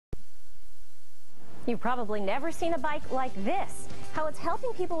You've probably never seen a bike like this. How it's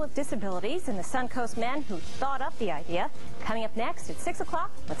helping people with disabilities and the Suncoast men who thought up the idea. Coming up next at 6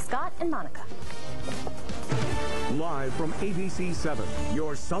 o'clock with Scott and Monica. Live from ABC 7,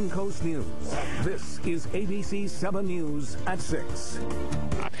 your Suncoast News. This is ABC 7 News at 6.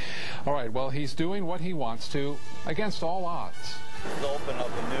 All right, well, he's doing what he wants to against all odds. It's opened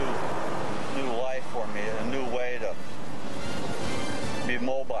up a new life for me, a new way to be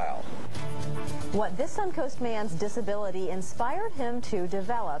mobile. What this Suncoast man's disability inspired him to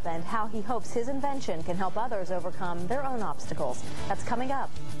develop and how he hopes his invention can help others overcome their own obstacles. That's coming up.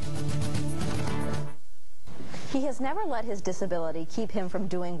 He has never let his disability keep him from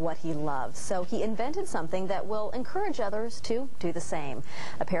doing what he loves, so he invented something that will encourage others to do the same.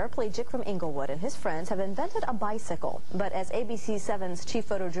 A paraplegic from Inglewood and his friends have invented a bicycle, but as ABC 7's chief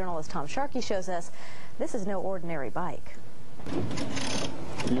photojournalist Tom Sharkey shows us, this is no ordinary bike.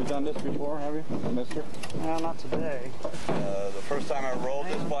 You've done this before, have you, mister? No, not today. The first time I rode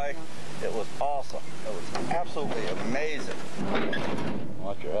this bike, it was awesome. It was absolutely amazing.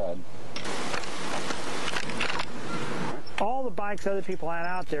 Watch your head. All the bikes other people had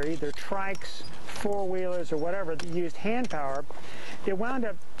out there, either trikes, four-wheelers, or whatever, that used hand power, it wound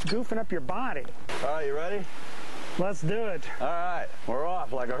up goofing up your body. All right, you ready? Let's do it. All right, we're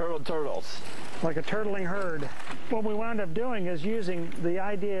off like a herd of turtles. Like a turtling herd. What we wound up doing is using the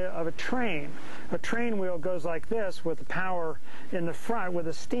idea of a train. A train wheel goes like this with the power in the front with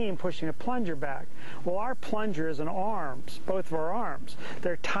the steam pushing a plunger back. Well, our plunger is in arms, both of our arms.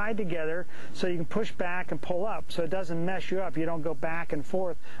 They're tied together so you can push back and pull up so it doesn't mess you up. You don't go back and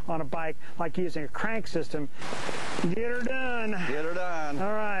forth on a bike like using a crank system. Get her done. Get her done.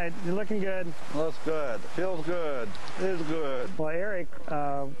 All right, you're looking good. Looks good. Feels good. Is good. Well, Eric,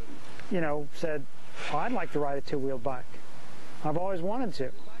 said, oh, I'd like to ride a two-wheeled bike. I've always wanted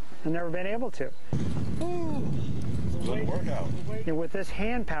to. I've never been able to. Good workout. And with this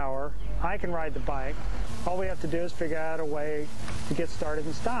hand power, I can ride the bike. All we have to do is figure out a way to get started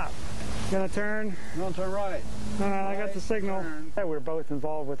and stop. Gonna turn? You're gonna turn right. No, I got the signal. We're both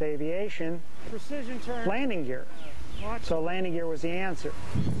involved with aviation. Precision turn. Landing gear. So landing gear was the answer.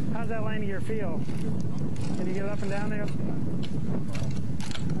 How's that landing gear feel? Can you get up and down there?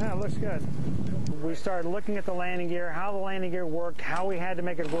 Yeah, it looks good. We started looking at the landing gear, how the landing gear worked, how we had to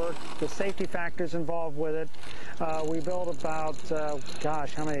make it work, the safety factors involved with it. We built about,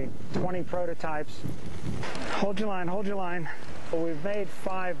 how many? 20 prototypes. Hold your line, hold your line. Well, we've made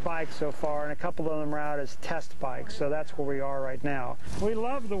 5 bikes so far, and a couple of them are out as test bikes, so that's where we are right now. We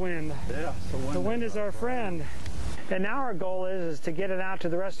love the wind. Yeah, the wind is our friend. And now our goal is to get it out to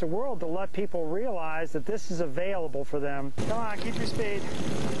the rest of the world to let people realize that this is available for them. Come on, keep your speed.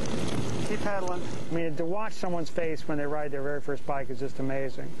 Keep pedaling. I mean, to watch someone's face when they ride their very first bike is just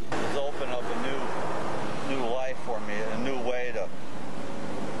amazing. It's opened up a new life for me, a new way to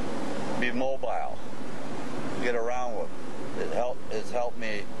be mobile, get around with. It's helped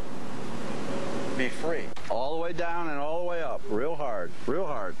me be free. All the way down and all the way up. Real hard. Real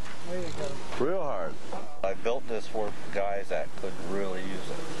hard. There you go. Real hard. I built this for guys that could really use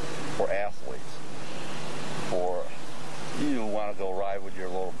it. For athletes. For you want to go ride with your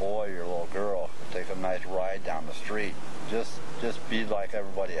little boy or your little girl. Take a nice ride down the street. Just be like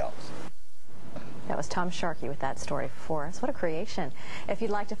everybody else. That was Tom Sharkey with that story for us. What a creation. If you'd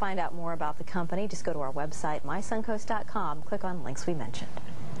like to find out more about the company, just go to our website, mysuncoast.com. Click on links we mentioned.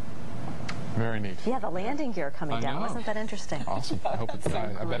 Very neat. Yeah, the landing gear coming down. Wasn't that interesting? Awesome.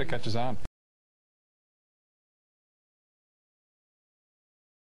 I bet it catches on.